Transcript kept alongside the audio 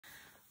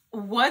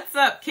What's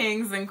up,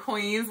 kings and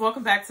queens?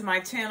 Welcome back to my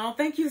channel.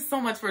 Thank you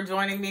so much for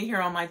joining me here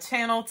on my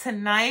channel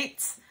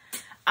tonight.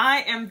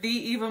 I am the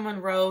Eva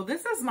Monroe.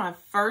 This is my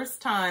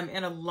first time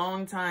in a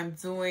long time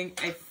doing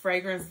a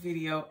fragrance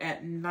video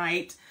at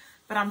night,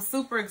 but I'm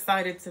super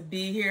excited to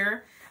be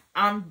here.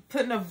 I'm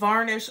putting a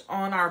varnish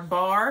on our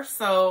bar,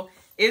 so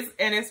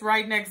it's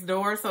right next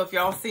door. So if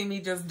y'all see me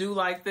just do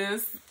like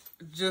this,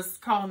 just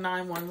call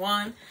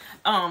 911.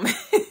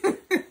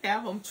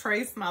 Have them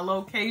trace my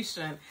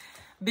location,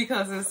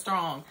 because it's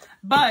strong,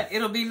 but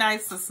it'll be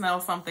nice to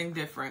smell something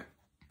different.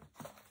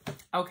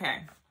 Okay,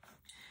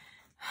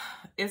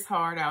 it's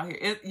hard out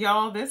here,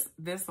 y'all. This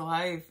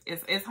life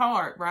it's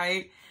hard,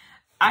 right?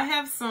 I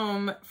have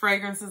some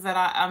fragrances that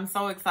I'm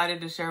so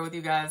excited to share with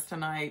you guys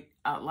tonight.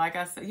 Like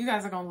I said, you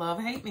guys are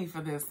gonna hate me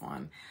for this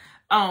one.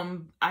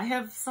 I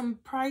have some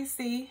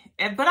pricey,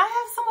 but I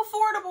have some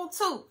affordable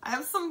too. I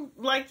have some,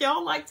 like,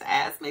 y'all like to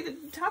ask me to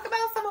talk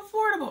about some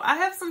affordable. I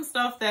have some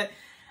stuff that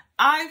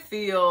I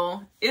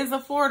feel is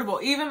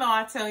affordable, even though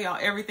I tell y'all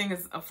everything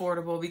is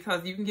affordable,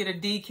 because you can get a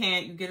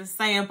decant, you get a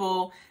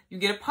sample, you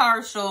get a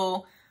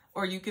partial,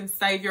 or you can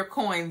save your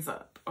coins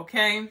up,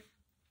 okay?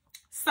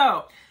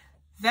 So,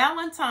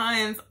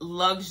 Valentine's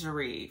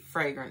luxury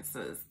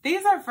fragrances.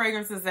 These are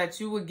fragrances that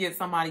you would get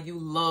somebody you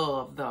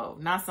love, though,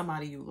 not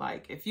somebody you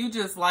like. If you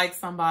just like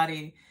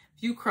somebody,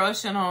 if you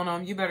crushing on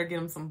them, you better get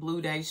them some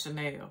Blue Day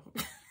Chanel.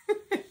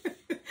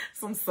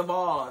 Some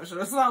Sauvage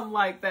or something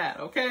like that,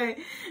 okay?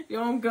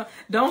 You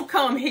don't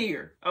come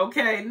here,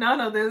 okay?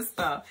 None of this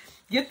stuff.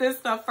 Get this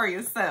stuff for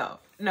yourself.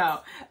 No.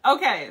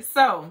 Okay,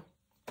 so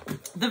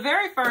the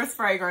very first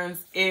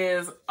fragrance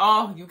is,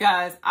 oh, you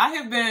guys,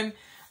 I've been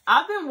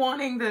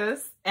wanting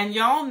this, and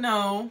y'all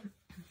know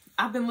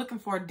I've been looking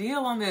for a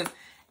deal on this.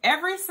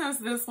 Ever since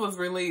this was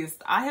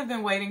released, I have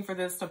been waiting for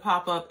this to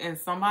pop up in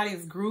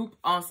somebody's group,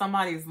 on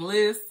somebody's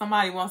list.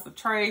 Somebody wants to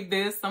trade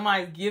this.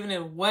 Somebody's giving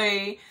it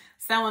away,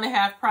 selling at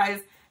half price.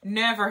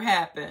 Never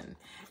happened.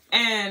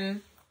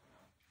 And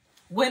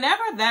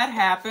whenever that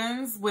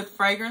happens with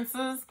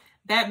fragrances,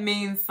 that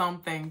means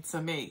something to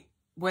me.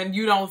 When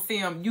you don't see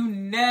them, you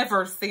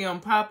never see them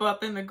pop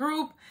up in the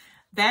group,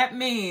 that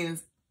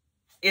means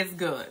it's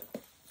good.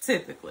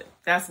 Typically,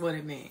 that's what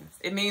it means.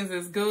 It means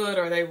it's good,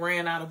 or they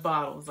ran out of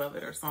bottles of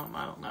it or something.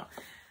 I don't know.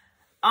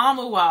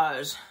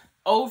 Amouage,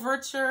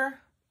 Overature,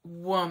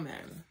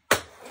 Woman.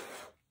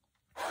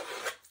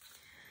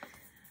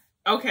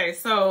 Okay,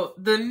 so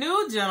the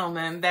new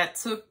gentleman that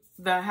took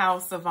the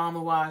house of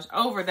Amouage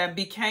over, that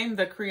became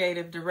the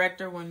creative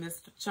director when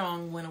Mr.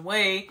 Chung went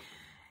away,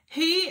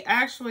 he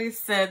actually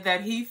said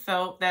that he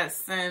felt that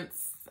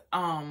since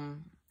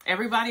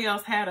everybody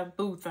else had a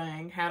boo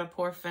thing, had a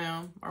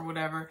parfum or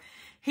whatever,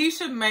 he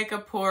should make a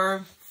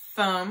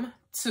parfum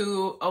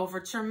to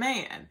Overture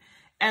Man.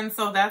 And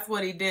so that's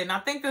what he did. And I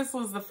think this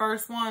was the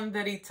first one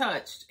that he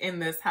touched in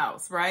this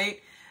house, right?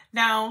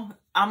 Now,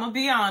 I'm going to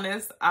be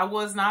honest, I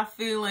was not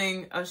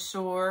feeling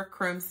Assure,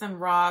 Crimson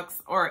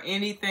Rocks, or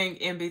anything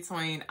in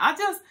between. I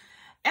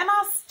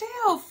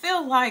still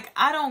feel like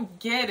I don't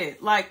get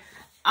it. Like,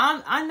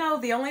 I know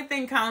the only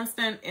thing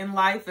constant in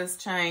life is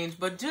change,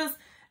 but just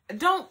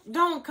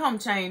don't come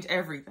change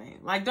everything.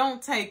 Like,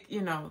 don't take,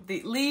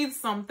 leave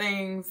some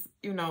things,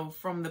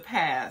 from the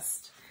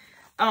past.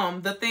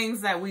 The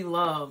things that we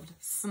loved,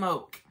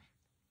 Smoke,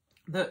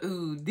 the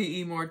Oud,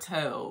 the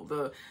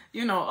Immortelle,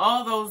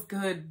 all those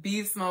good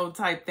beast mode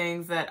type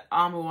things that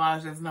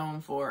Amouage is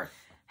known for.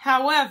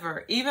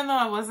 However, even though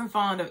I wasn't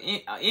fond of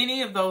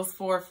any of those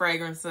four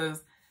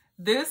fragrances,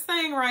 this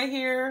thing right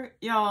here,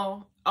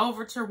 y'all,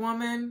 Overture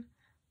Woman,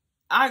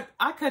 I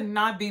could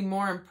not be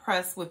more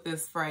impressed with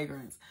this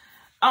fragrance.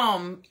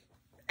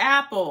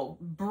 Apple,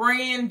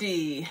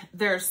 brandy,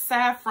 there's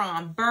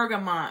saffron,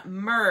 bergamot,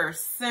 myrrh,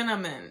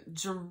 cinnamon,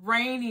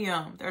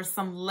 geranium. There's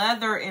some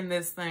leather in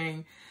this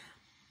thing.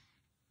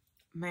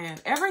 Man,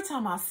 every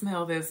time I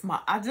smell this,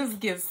 I just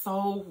get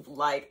so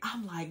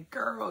I'm like,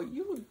 girl,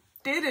 you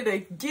did it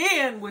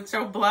again with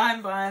your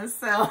blind buying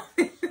self.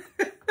 This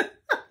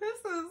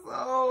is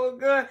so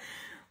good.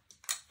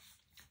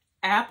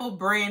 Apple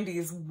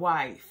Brandy's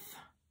wife.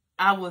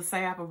 I would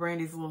say Apple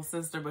Brandy's little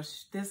sister, but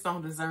this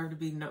don't deserve to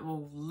be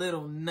no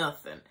little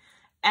nothing.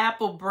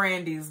 Apple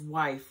Brandy's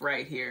wife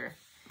right here.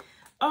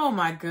 Oh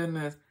my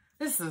goodness.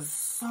 This is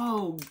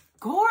so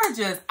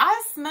gorgeous.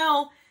 I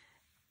smell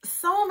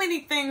so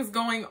many things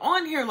going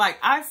on here. Like,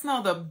 I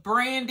smell the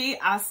brandy,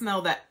 I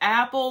smell the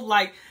apple.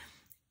 Like,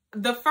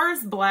 the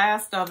first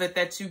blast of it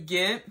that you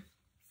get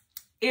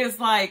is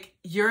like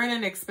you're in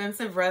an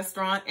expensive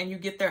restaurant and you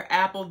get their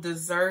apple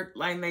dessert,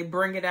 like, and they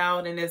bring it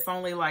out and it's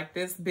only like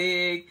this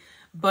big,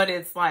 but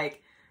it's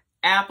like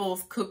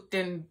apples cooked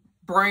in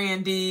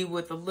brandy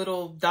with a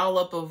little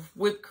dollop of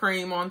whipped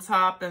cream on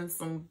top and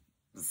some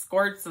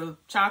squirts of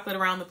chocolate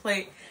around the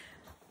plate.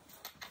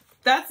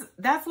 That's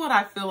what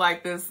I feel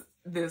like this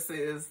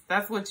is.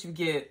 That's what you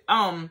get.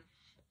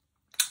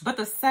 But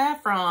the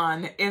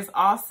saffron is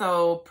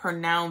also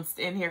pronounced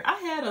in here. I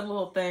had a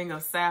little thing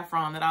of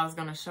saffron that I was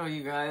going to show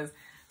you guys.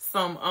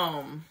 Some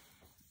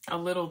a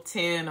little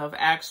tin of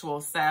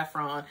actual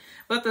saffron.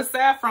 But the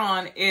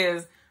saffron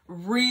is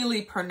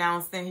really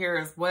pronounced in here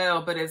as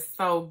well, but it's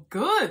so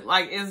good.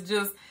 Like, it's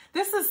just,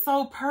 this is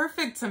so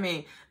perfect to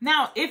me.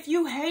 Now, if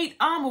you hate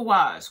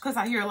Amouage, because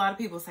I hear a lot of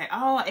people say,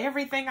 oh,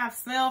 everything I've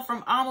smelled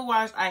from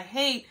Amouage, I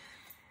hate.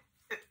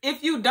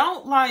 If you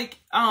don't like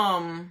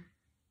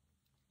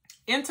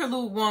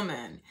Interlude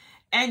Woman,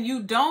 and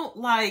you don't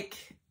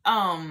like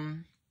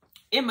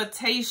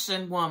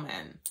Imitation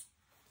Woman,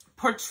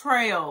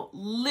 Portrayal,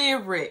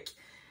 Lyric,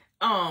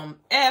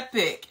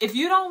 Epic, if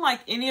you don't like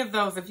any of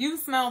those, if you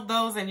smelled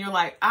those and you're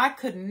like, I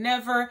could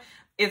never,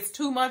 it's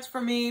too much for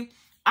me,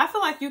 I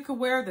feel like you could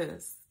wear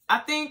this. I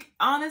think,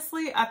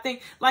 honestly,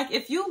 like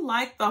if you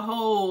like the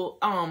whole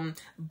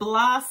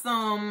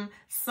Blossom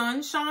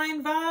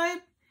Sunshine vibe,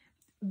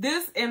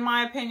 this, in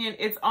my opinion,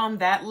 it's on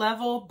that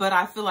level, but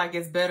I feel like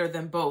it's better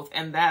than both.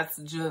 And that's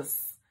just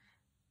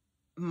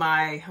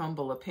my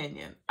humble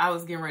opinion. I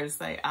was getting ready to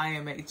say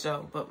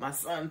IMHO, but my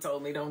son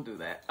told me don't do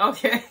that.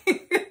 Okay.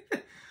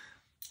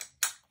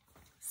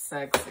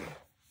 Sexy.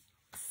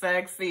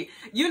 Sexy.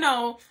 You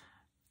know,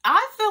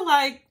 I feel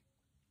like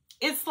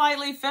it's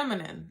slightly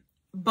feminine,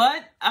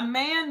 but a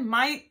man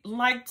might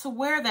like to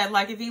wear that.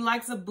 Like if he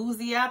likes a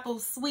boozy apple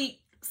sweet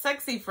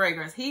sexy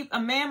fragrance, a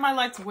man might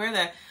like to wear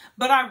that.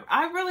 But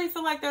I really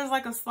feel like there's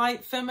like a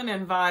slight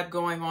feminine vibe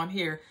going on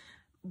here.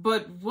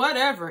 But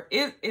whatever,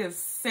 it is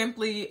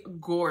simply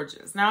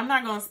gorgeous. Now, I'm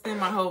not going to spend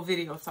my whole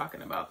video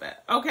talking about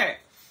that. Okay.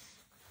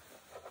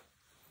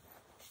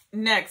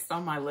 Next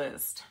on my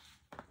list,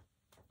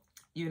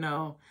 you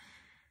know,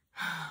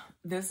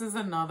 this is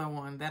another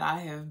one that I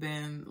have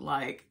been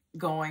like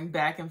going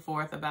back and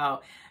forth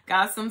about.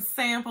 Got some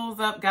samples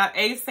up, got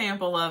a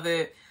sample of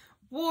it.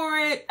 Wore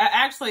it. I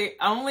actually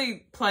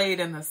only played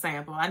in the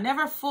sample. I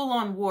never full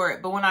on wore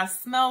it, but when I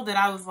smelled it,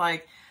 I was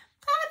like,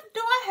 do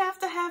I have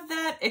to have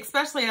that?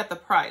 Especially at the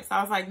price.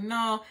 I was like,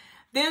 no.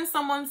 Then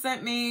someone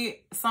sent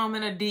me some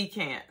in a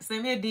decant.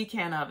 Sent me a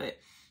decant of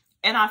it.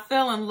 And I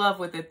fell in love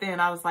with it then.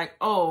 I was like,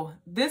 oh,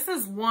 this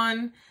is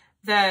one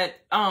that,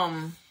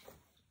 I'm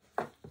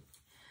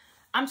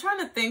trying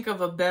to think of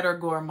a better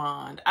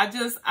gourmand. I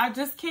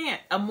just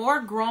can't. A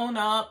more grown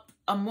up,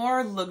 a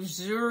more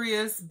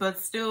luxurious, but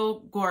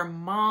still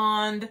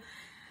gourmand.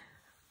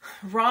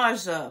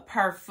 Roja,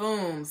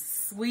 Parfums,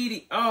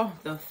 Sweetie. Oh,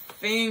 the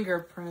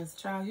fingerprints.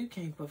 Child, you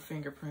can't put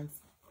fingerprints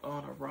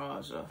on a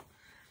Roja.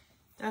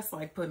 That's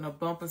like putting a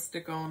bumper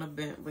sticker on a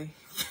Bentley.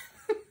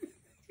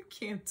 You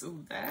can't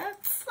do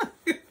that.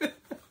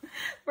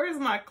 Where's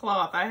my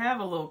cloth? I have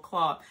a little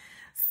cloth.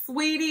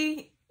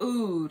 Sweetie,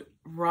 Aoud,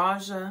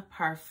 Roja,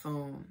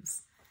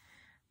 Parfums.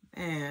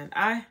 And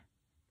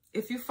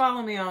if you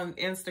follow me on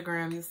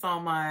Instagram, you saw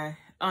my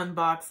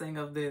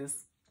unboxing of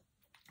this.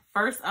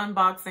 First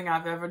unboxing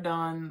I've ever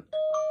done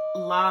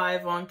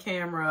live on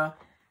camera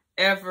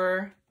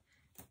ever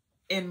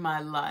in my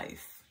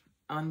life.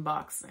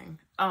 Unboxing.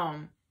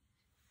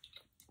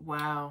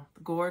 Wow.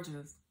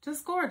 Gorgeous.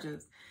 Just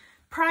gorgeous.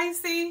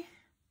 Pricey.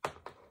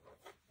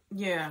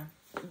 Yeah.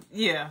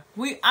 Yeah.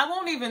 I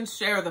won't even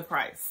share the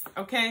price.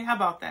 Okay. How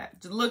about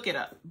that? Just look it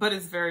up. But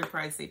it's very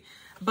pricey.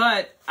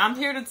 But I'm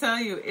here to tell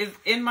you,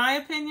 in my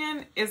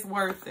opinion, it's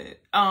worth it.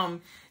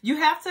 You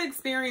have to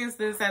experience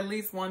this at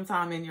least one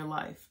time in your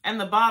life. And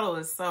the bottle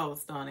is so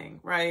stunning,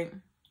 right?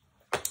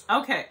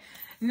 Okay,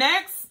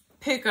 next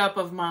pickup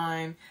of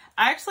mine.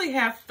 I actually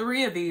have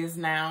 3 of these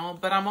now,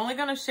 but I'm only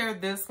going to share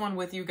this one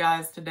with you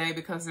guys today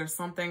because there's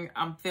something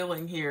I'm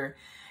feeling here.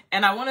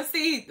 And I want to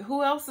see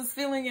who else is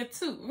feeling it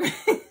too.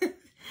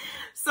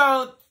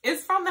 So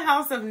it's from the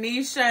house of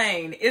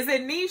Nishane. Is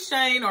it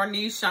Nishane or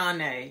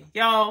Nishane?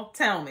 Y'all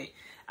tell me.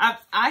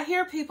 I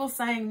hear people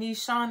saying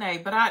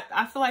Nishane, but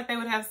I feel like they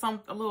would have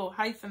a little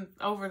hyphen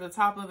over the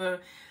top of the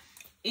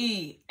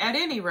E. At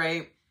any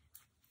rate,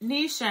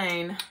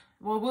 Nishane,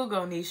 well, we'll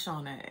go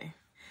Nishane.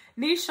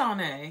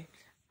 Nishane,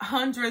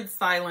 100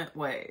 Silent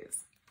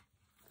Ways.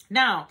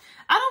 Now,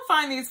 I don't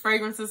find these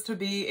fragrances to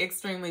be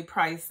extremely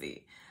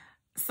pricey.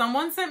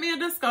 Someone sent me a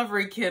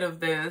discovery kit of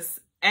this,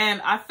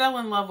 and I fell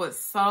in love with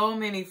so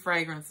many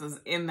fragrances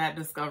in that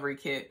discovery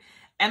kit.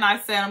 And I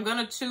said, I'm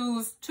going to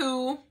choose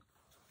 2,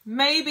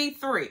 maybe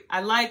 3.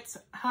 I liked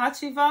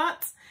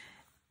Hachivat,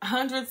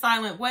 100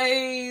 Silent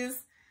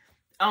Ways,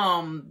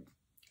 Anai,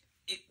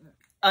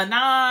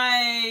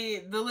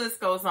 the list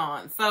goes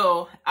on.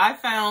 So I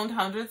found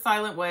 100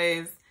 Silent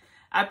Ways.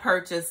 I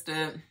purchased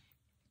it.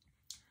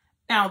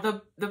 Now,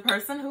 the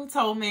person who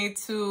told me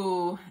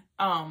to,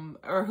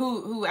 or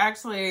who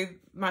actually,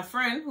 my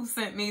friend who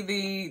sent me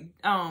the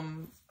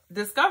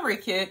discovery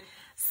kit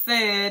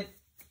said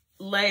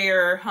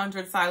layer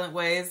 100 Silent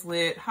Ways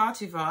with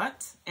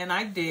Hachivat, and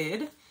I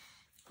did.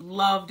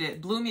 Loved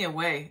it. Blew me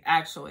away,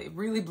 actually.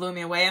 Really blew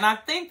me away. And I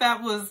think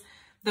that was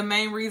the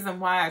main reason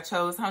why I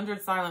chose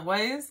 100 Silent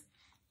Ways.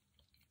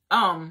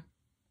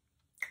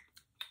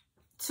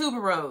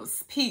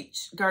 Tuberose,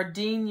 peach,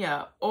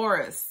 gardenia,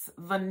 orris,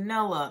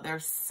 vanilla.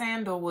 There's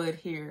sandalwood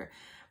here.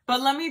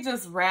 But let me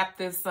just wrap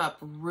this up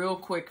real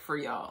quick for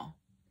y'all.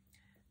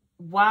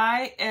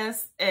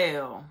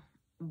 YSL,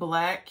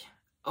 black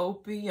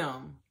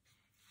Opium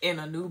in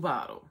a new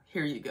bottle.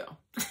 Here you go.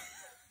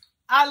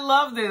 I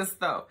love this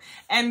though.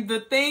 And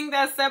the thing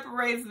that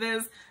separates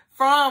this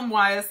from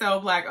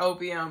YSL Black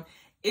Opium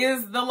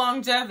is the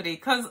longevity.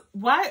 Cause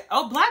Black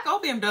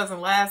Opium doesn't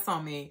last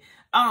on me.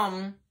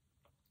 I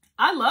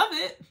love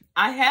it.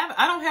 I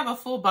don't have a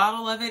full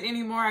bottle of it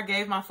anymore. I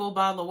gave my full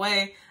bottle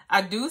away.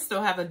 I do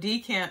still have a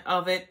decant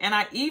of it. And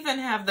I even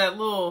have that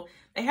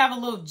they have a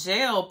little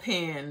gel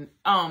pen.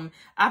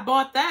 I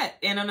bought that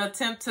in an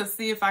attempt to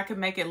see if I could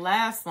make it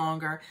last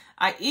longer.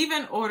 I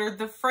even ordered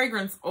the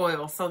fragrance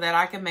oil so that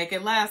I can make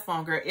it last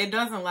longer. It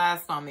doesn't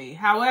last on me.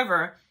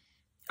 However,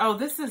 oh,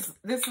 this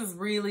is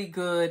really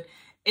good.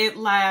 It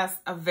lasts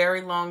a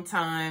very long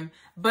time.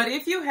 But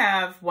if you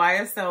have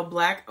YSL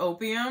Black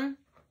Opium,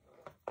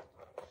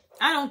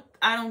 I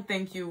don't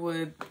think you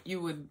would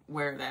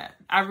wear that.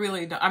 I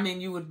really don't. I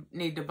mean, you would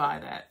need to buy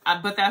that.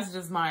 But that's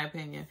just my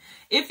opinion.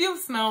 If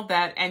you've smelled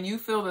that and you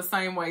feel the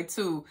same way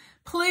too,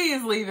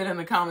 please leave it in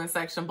the comment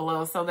section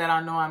below so that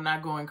I know I'm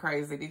not going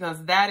crazy,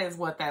 because that is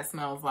what that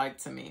smells like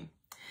to me.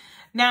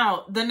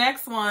 Now, the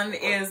next one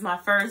is my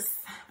first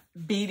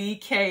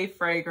BDK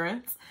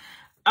fragrance.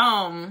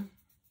 Wow,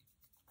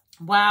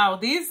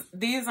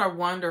 these are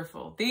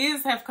wonderful.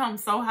 These have come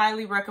so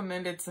highly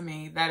recommended to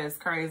me. That is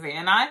crazy.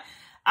 And I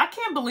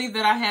can't believe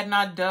that I had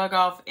not dug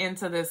off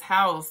into this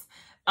house.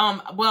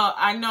 Well,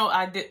 I know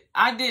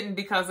I didn't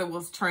because it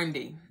was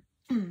trendy.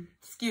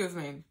 Excuse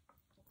me.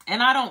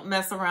 And I don't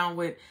mess around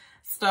with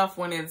stuff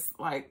when it's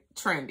like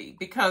trendy,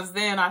 because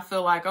then I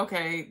feel like,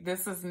 okay,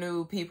 this is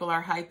new. People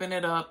are hyping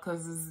it up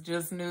because it's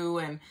just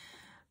new.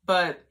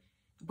 But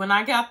when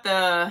I got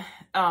the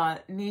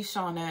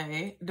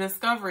Nishane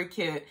Discovery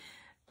Kit,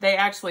 they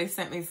actually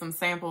sent me some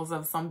samples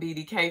of some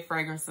BDK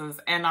fragrances,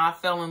 and I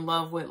fell in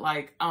love with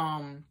like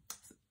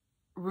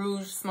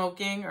Rouge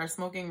Smoking or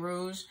Smoking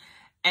Rouge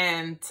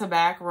and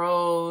Tabac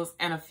Rose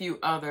and a few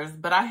others.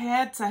 But I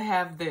had to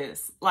have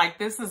this. Like,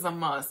 this is a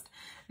must.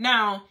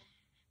 Now,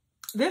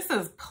 this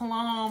is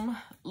plum,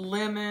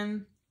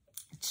 lemon,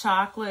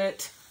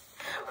 chocolate,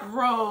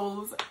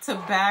 rose,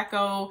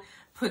 tobacco,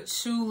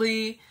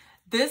 patchouli.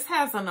 This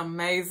has an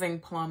amazing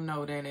plum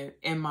note in it,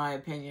 in my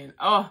opinion.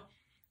 Oh,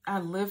 I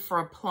live for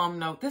a plum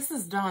note. This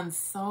is done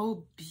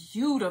so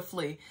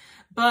beautifully.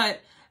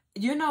 But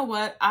you know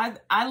what?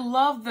 I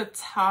love the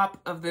top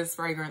of this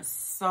fragrance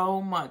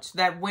so much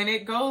that when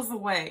it goes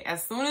away,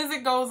 as soon as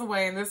it goes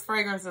away and this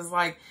fragrance is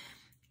like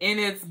in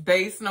its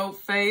base note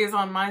phase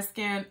on my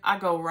skin, I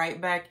go right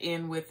back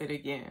in with it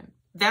again.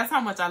 That's how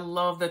much I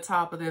love the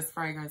top of this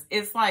fragrance.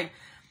 It's like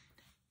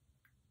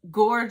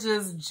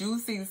gorgeous,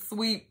 juicy,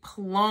 sweet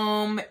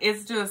plum.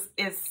 It's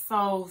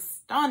so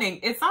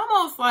stunning. It's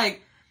almost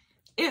like,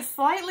 it's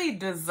slightly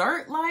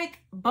dessert-like,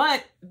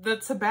 but the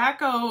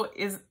tobacco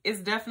is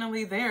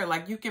definitely there.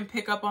 Like, you can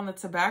pick up on the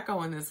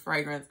tobacco in this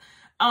fragrance.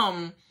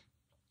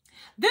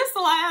 This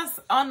lasts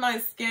on my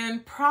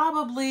skin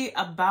probably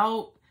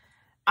about,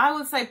 I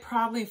would say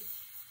probably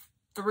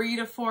 3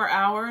 to 4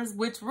 hours,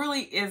 which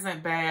really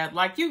isn't bad.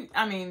 Like,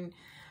 I mean,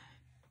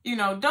 you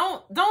know,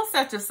 don't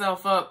set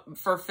yourself up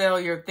for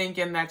failure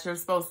thinking that you're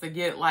supposed to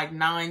get like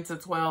 9 to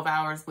 12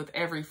 hours with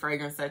every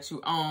fragrance that you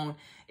own.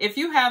 If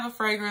you have a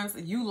fragrance,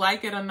 you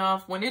like it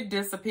enough, when it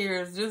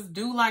disappears, just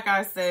do like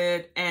I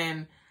said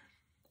and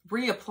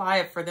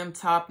reapply it for them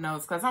top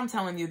notes. Because I'm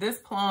telling you, this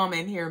plum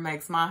in here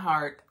makes my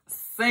heart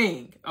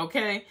sing,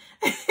 okay?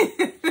 This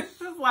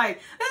is like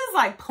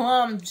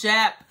plum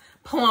Jap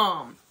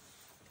plum.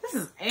 This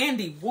is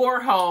Andy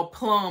Warhol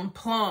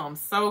plum.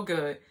 So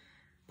good.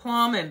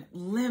 Plum and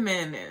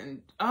lemon,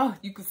 and oh,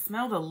 you can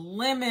smell the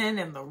lemon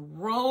and the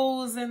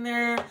rose in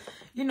there.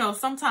 You know,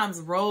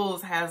 sometimes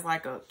rose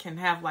can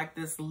have like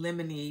this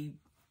lemony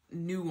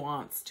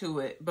nuance to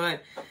it,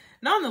 but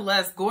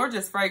nonetheless,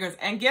 gorgeous fragrance.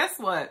 And guess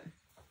what?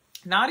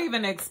 Not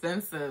even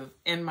expensive,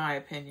 in my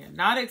opinion.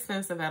 Not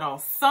expensive at all.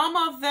 Some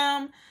of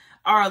them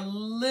are a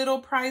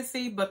little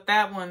pricey, but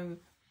that one,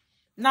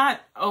 not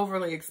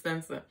overly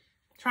expensive.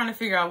 Trying to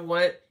figure out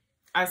what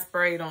I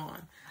sprayed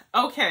on.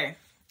 Okay.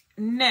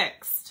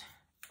 Next,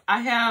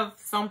 I have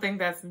something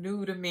that's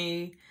new to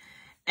me,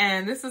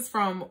 and this is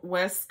from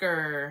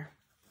Wesker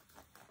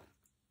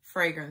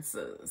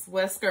Fragrances.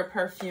 Wesker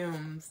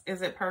Perfumes.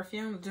 Is it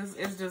perfume?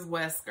 It's just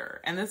Wesker.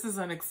 And this is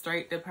an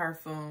extrait de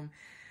parfum.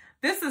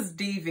 This is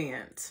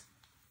Deviant.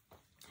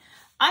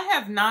 I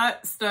have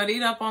not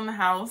studied up on the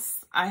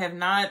house. I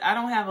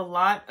don't have a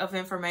lot of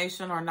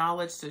information or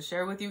knowledge to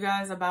share with you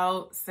guys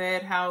about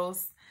said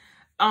house.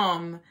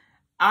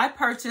 I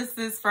purchased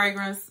this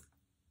fragrance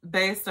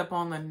based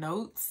upon the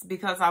notes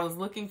because I was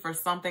looking for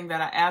something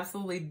that I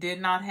absolutely did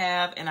not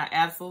have and I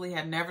absolutely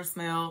had never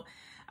smelled.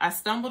 I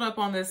stumbled up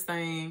on this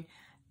thing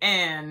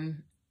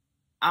and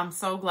I'm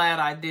so glad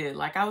I did.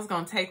 Like, I was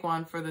going to take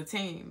one for the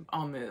team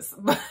on this,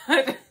 but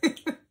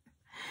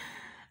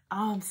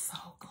I'm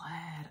so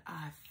glad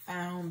I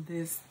found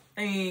this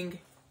thing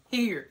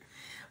here.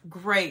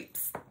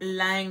 Grapes,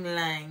 lang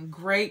lang,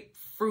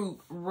 grapefruit,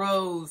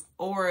 rose,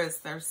 orris,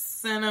 there's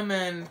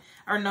cinnamon,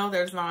 or no,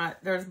 there's not.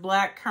 There's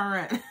black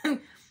currant,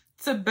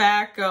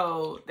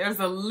 tobacco. There's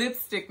a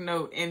lipstick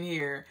note in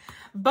here.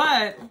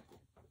 But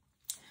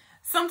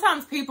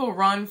sometimes people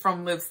run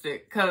from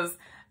lipstick because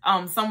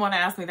someone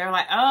asked me, they're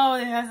like, oh,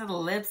 it has a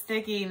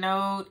lipsticky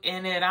note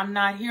in it. I'm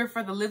not here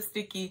for the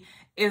lipsticky.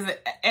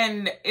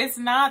 And it's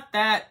not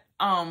that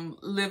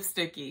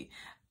lipsticky.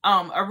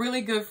 A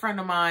really good friend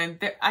of mine,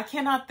 I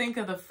cannot think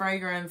of the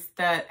fragrance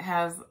that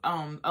has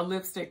a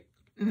lipstick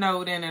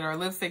note in it or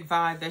lipstick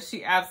vibe that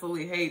she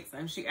absolutely hates.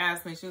 And she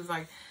asked me, she was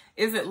like,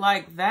 is it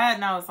like that?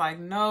 And I was like,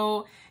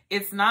 no,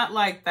 it's not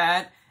like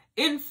that.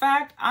 In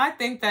fact, I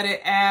think that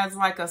it adds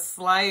like a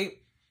slight,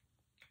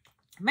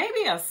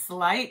 maybe a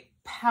slight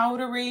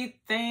powdery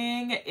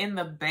thing in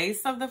the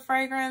base of the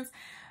fragrance.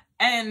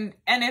 And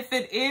if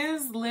it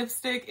is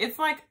lipstick, it's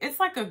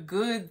like a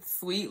good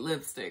sweet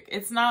lipstick.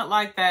 It's not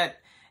like that.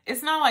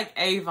 It's not like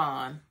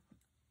Avon.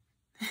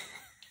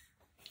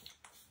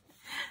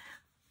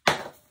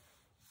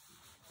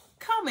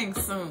 Coming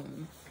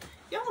soon.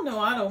 Y'all know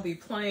I don't be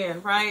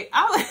playing, right?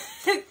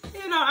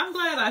 I'm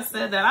glad I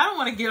said that. I don't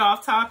want to get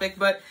off topic,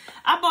 but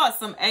I bought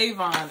some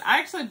Avon. I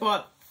actually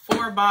bought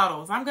 4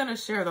 bottles. I'm going to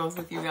share those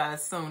with you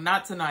guys soon.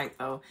 Not tonight,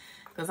 though,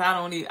 because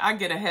I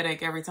get a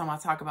headache every time I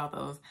talk about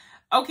those.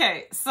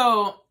 Okay,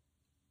 so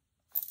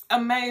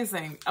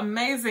amazing,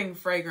 amazing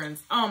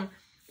fragrance.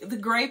 The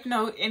grape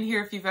note in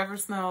here, if you've ever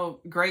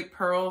smelled grape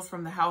pearls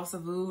from the House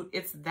of Aoud,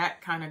 it's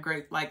that kind of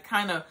grape, like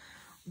kind of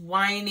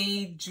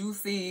winey,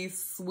 juicy,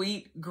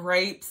 sweet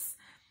grapes.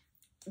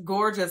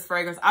 Gorgeous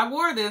fragrance. I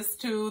wore this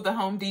to the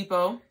Home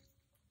Depot.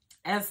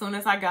 As soon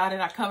as I got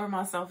it, I covered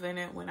myself in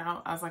it, went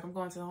out. I was like, I'm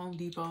going to the Home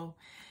Depot.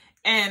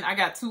 And I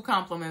got 2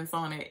 compliments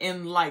on it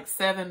in like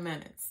 7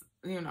 minutes.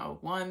 You know,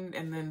 one,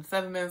 and then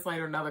 7 minutes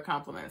later, another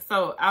compliment.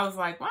 So I was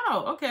like,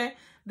 wow, okay,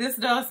 this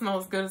does smell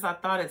as good as I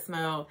thought it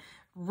smelled.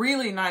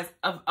 Really nice,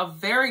 a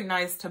very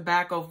nice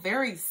tobacco,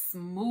 very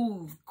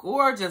smooth,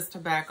 gorgeous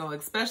tobacco,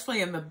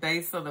 especially in the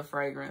base of the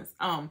fragrance.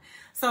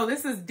 So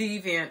this is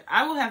Deviant.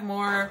 I will have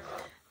more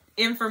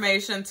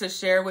information to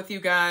share with you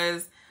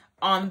guys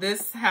on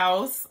this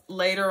house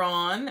later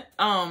on.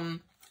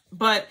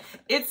 But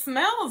it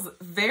smells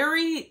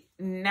very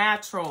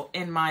natural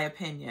in my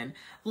opinion.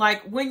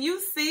 Like when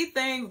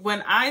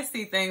I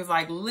see things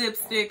like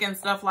lipstick and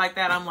stuff like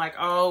that, I'm like,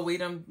 oh, we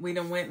done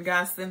went and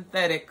got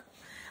synthetic.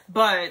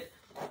 But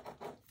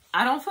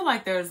I don't feel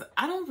like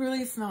I don't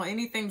really smell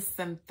anything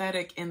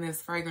synthetic in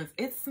this fragrance.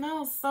 It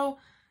smells so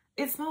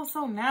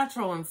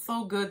natural and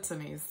so good to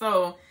me.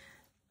 So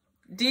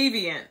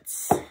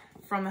Deviant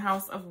from the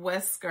House of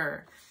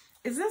Wesker.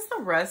 Is this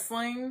the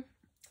wrestling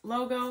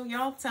logo?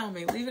 Y'all tell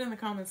me. Leave it in the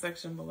comment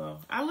section below.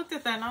 I looked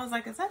at that and I was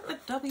like, is that the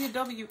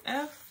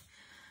WWF?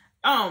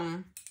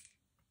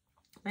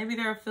 Maybe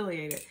they're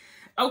affiliated.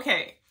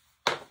 Okay.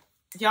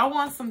 Y'all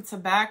want some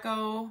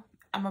tobacco?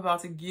 I'm about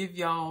to give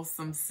y'all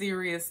some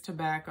serious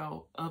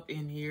tobacco up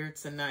in here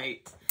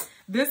tonight.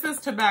 This is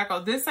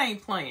tobacco. This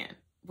ain't playing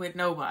with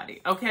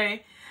nobody,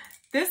 okay?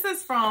 This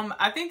is from,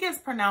 I think it's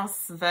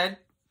pronounced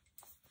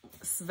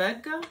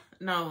Svega?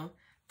 No,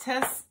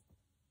 Svega?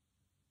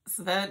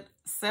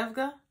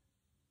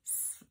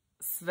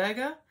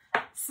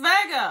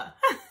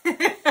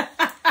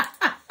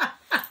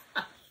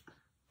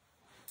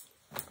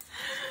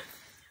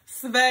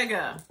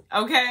 Svega,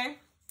 okay?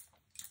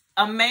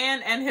 A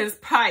man and his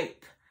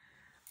pipe.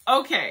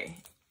 Okay.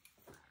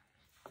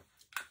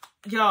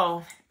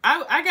 Y'all,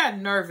 I got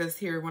nervous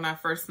here when I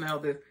first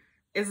smelled this.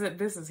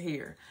 This is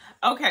here.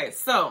 Okay,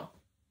 so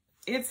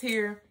it's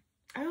here.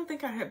 I don't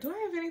think I have, do I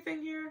have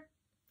anything here?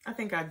 I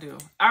think I do.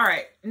 All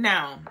right,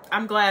 now,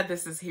 I'm glad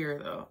this is here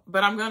though,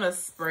 but I'm gonna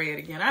spray it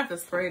again. I have to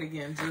spray it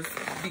again just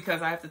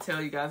because I have to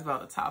tell you guys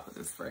about the top of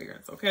this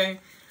fragrance, okay?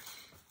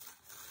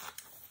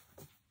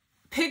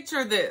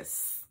 Picture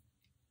this.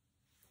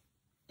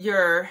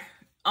 Your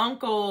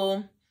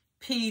Uncle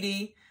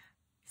Petey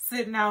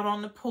sitting out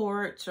on the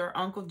porch, or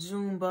Uncle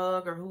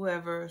Junebug or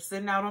whoever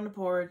sitting out on the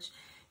porch.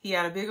 He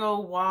had a big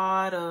old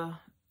wad of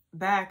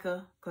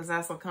bacca, because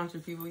that's what country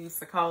people used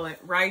to call it,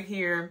 right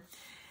here.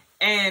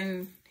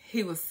 And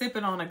he was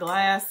sipping on a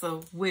glass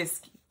of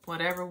whiskey,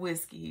 whatever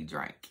whiskey he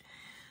drank.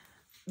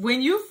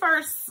 When you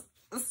first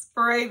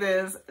spray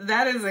this,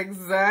 that is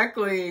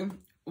exactly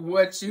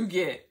what you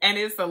get. And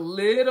it's a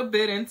little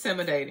bit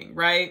intimidating,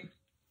 right?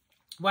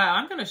 Wow,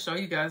 I'm going to show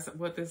you guys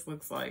what this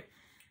looks like.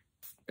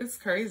 It's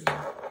crazy.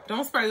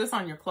 Don't spray this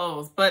on your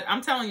clothes. But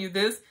I'm telling you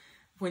this,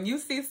 when you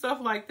see stuff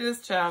like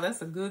this, child,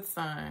 that's a good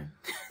sign.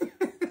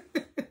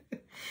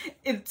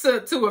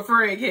 To a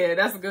frag head,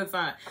 that's a good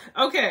sign.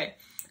 Okay.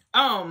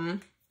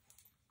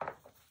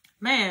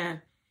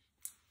 Man.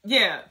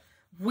 Yeah.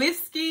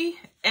 Whiskey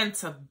and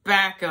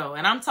tobacco.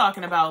 And I'm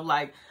talking about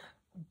like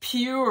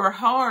pure,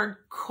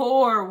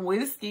 hardcore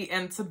whiskey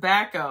and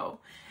tobacco.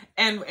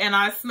 And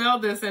I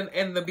smelled this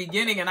in the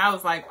beginning and I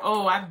was like,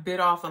 oh, I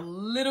bit off a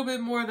little bit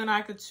more than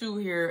I could chew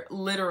here,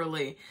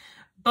 literally.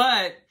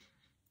 But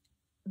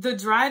the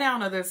dry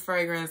down of this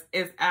fragrance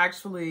is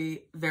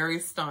actually very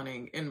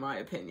stunning, in my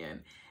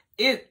opinion.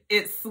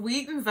 It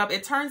sweetens up.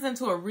 It turns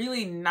into a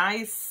really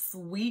nice,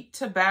 sweet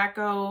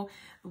tobacco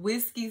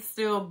whiskey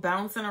still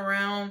bouncing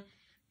around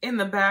in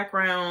the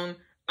background.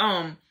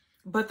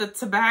 But the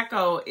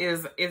tobacco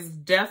is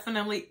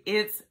definitely,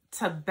 it's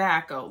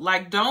tobacco.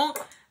 Like, don't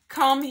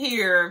come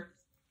here.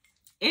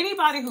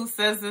 Anybody who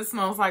says this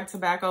smells like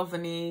tobacco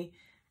vanille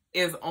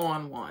is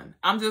on one.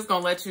 I'm just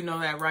going to let you know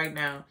that right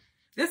now.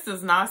 This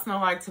does not smell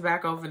like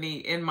tobacco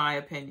vanille, in my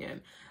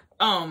opinion.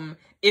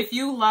 If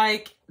you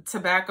like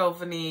tobacco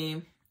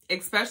vanille,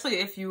 especially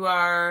if you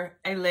are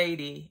a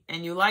lady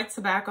and you like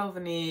tobacco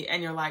vanille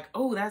and you're like,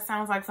 oh, that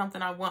sounds like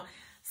something I want,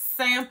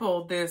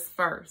 sample this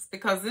first,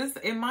 because this,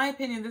 in my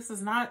opinion, this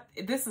is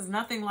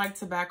nothing like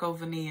tobacco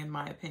vanille, in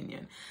my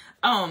opinion.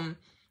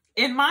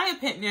 In my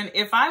opinion,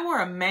 if I were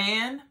a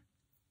man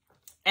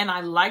and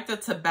I liked a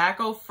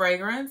tobacco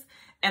fragrance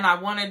and I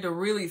wanted to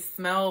really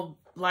smell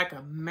like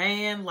a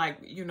man, like,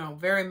 you know,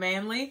 very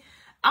manly,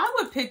 I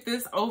would pick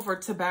this over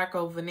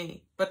tobacco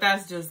vanille. But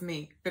that's just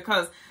me,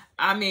 because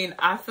I mean,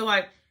 I feel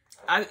like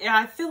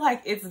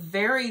it's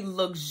very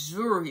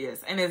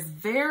luxurious and it's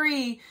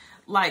very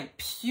like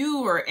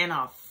pure and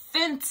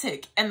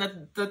authentic,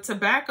 and the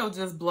tobacco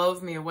just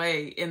blows me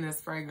away in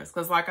this fragrance,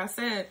 because like I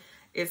said,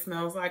 it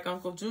smells like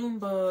Uncle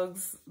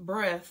Junebug's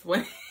breath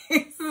when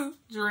he's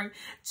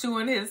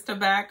chewing his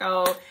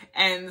tobacco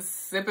and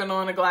sipping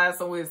on a glass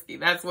of whiskey.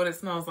 That's what it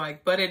smells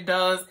like. But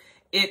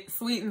it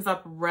sweetens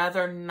up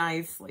rather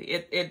nicely.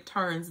 It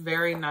turns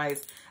very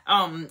nice.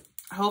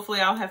 Hopefully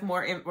I'll have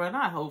more, well,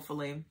 not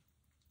hopefully,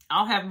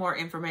 I'll have more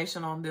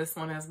information on this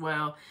one as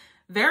well.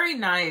 Very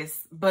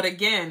nice. But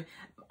again,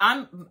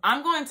 I'm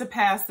going to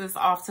pass this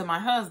off to my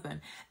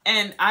husband,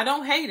 and I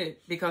don't hate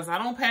it, because I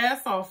don't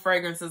pass off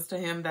fragrances to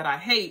him that I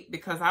hate,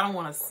 because I don't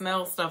want to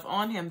smell stuff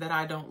on him that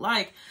I don't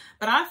like.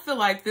 But I feel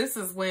like this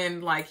is when,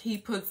 like, he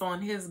puts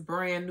on his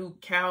brand new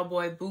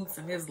cowboy boots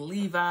and his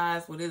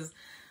Levi's with his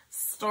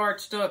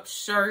starched up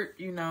shirt,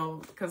 you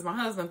know, because my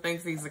husband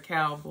thinks he's a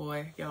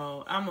cowboy,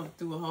 y'all. I'm gonna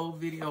do a whole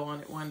video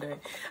on it one day.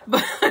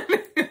 But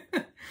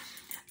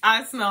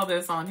I smell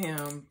this on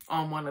him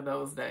on one of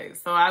those days.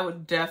 So I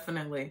would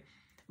definitely,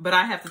 but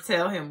I have to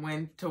tell him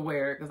when to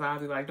wear it, because I'll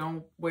be like,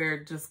 don't wear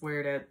it, just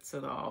wear that to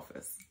the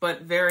office.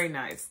 But very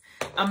nice.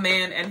 A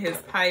Man and His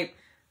Pipe,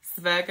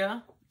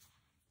 SVGA.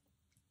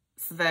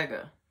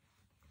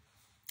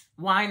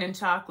 Wine and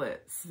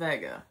Chocolate,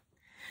 SVGA.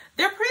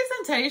 Their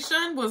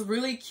presentation was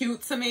really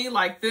cute to me.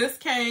 Like, this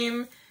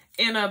came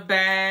in a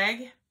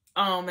bag,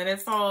 and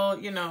it's all,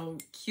 you know,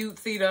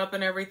 cutesied up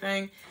and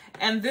everything.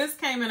 And this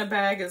came in a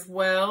bag as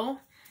well.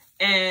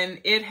 And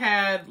it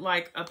had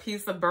like a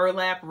piece of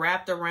burlap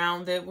wrapped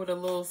around it with a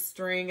little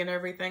string and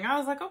everything. I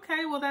was like,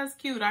 okay, well, that's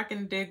cute. I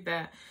can dig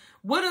that.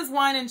 What does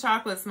Wine and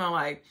Chocolate smell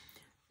like?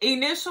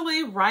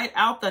 Initially, right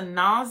out the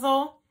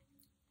nozzle,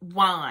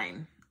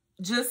 wine.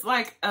 Just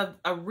like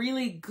a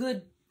really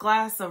good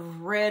glass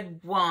of red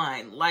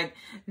wine. Like,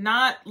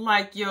 not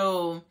like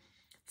your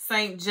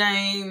St.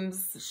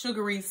 James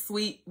sugary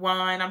sweet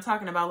wine. I'm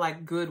talking about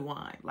like good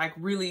wine, like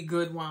really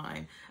good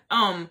wine.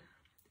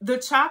 The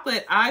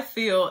chocolate, I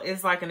feel,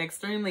 is like an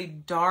extremely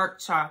dark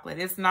chocolate.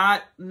 It's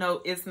not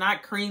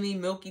creamy,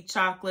 milky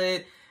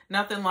chocolate,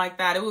 nothing like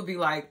that. It would be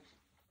like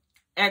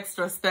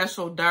extra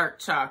special dark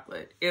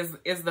chocolate is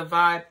the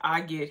vibe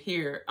I get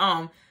here.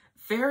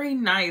 Very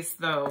nice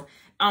though.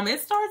 It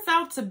starts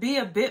out to be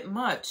a bit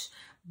much,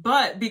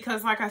 but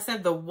because, like I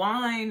said, the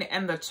wine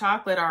and the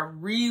chocolate are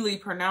really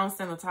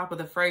pronounced in the top of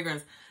the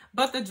fragrance.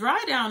 But the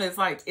dry down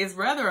is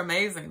rather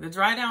amazing. The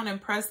dry down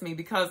impressed me,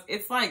 because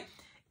it's like,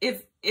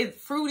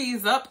 it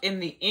fruities up in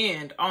the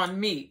end on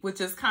me,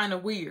 which is kind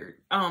of weird.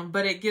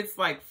 But it gets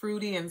like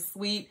fruity and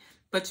sweet,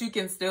 but you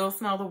can still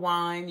smell the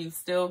wine. You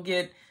still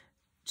get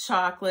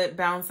chocolate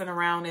bouncing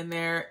around in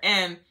there.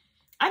 And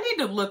I need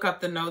to look up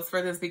the notes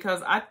for this,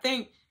 because I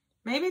think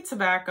maybe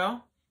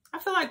tobacco. I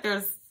feel like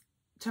there's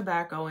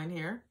tobacco in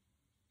here.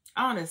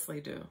 I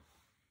honestly do.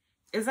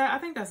 I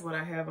think that's what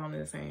I have on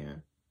this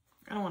hand.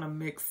 I don't want to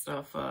mix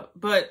stuff up,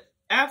 but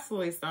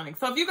absolutely stunning.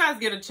 So if you guys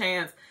get a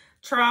chance,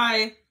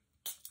 try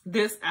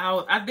this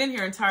out. I've been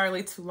here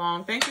entirely too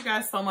long. Thank you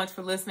guys so much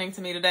for listening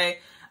to me today.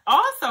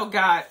 Also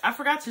I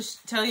forgot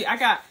to tell you, I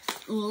got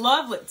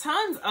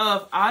tons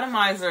of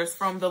atomizers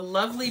from the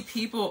lovely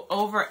people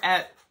over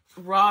at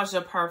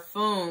Roja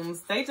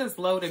Parfums. They just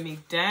loaded me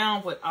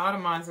down with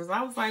atomizers.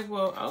 I was like,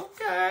 well,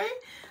 okay.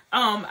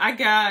 I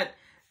got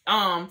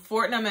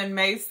Fortnum and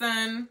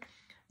Mason,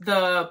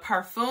 the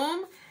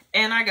Parfum,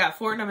 and I got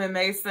Fortnum and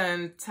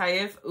Mason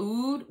Taif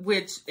Oud,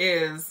 which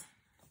is,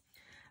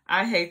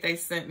 I hate they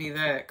sent me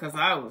that, because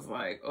I was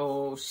like,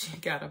 oh, she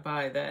gotta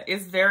buy that.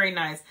 It's very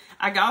nice.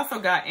 I also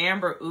got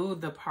Amber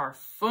Oud, the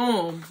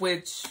Parfum,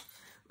 which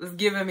was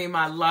giving me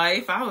my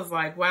life. I was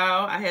like,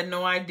 wow, I had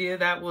no idea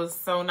that was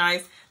so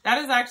nice.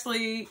 That is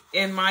actually,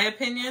 in my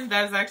opinion,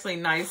 that is actually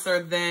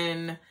nicer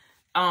than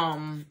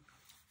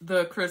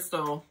the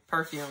Crystal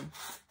perfume,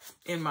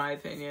 in my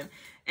opinion.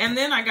 And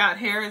then I got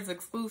Harrods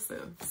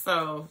exclusive.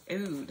 So,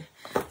 Aoud.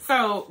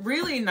 So,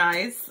 really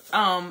nice.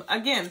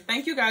 Again,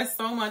 thank you guys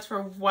so much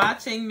for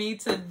watching me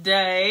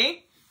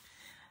today.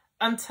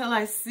 until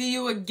I see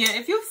you again.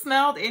 If you've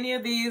smelled any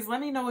of these, let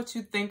me know what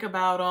you think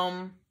about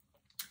them.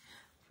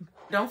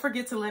 Don't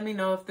forget to let me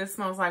know if this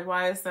smells like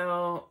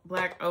YSL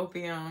Black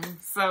Opium.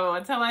 So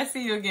until I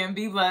see you again,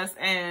 be blessed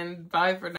and bye for now.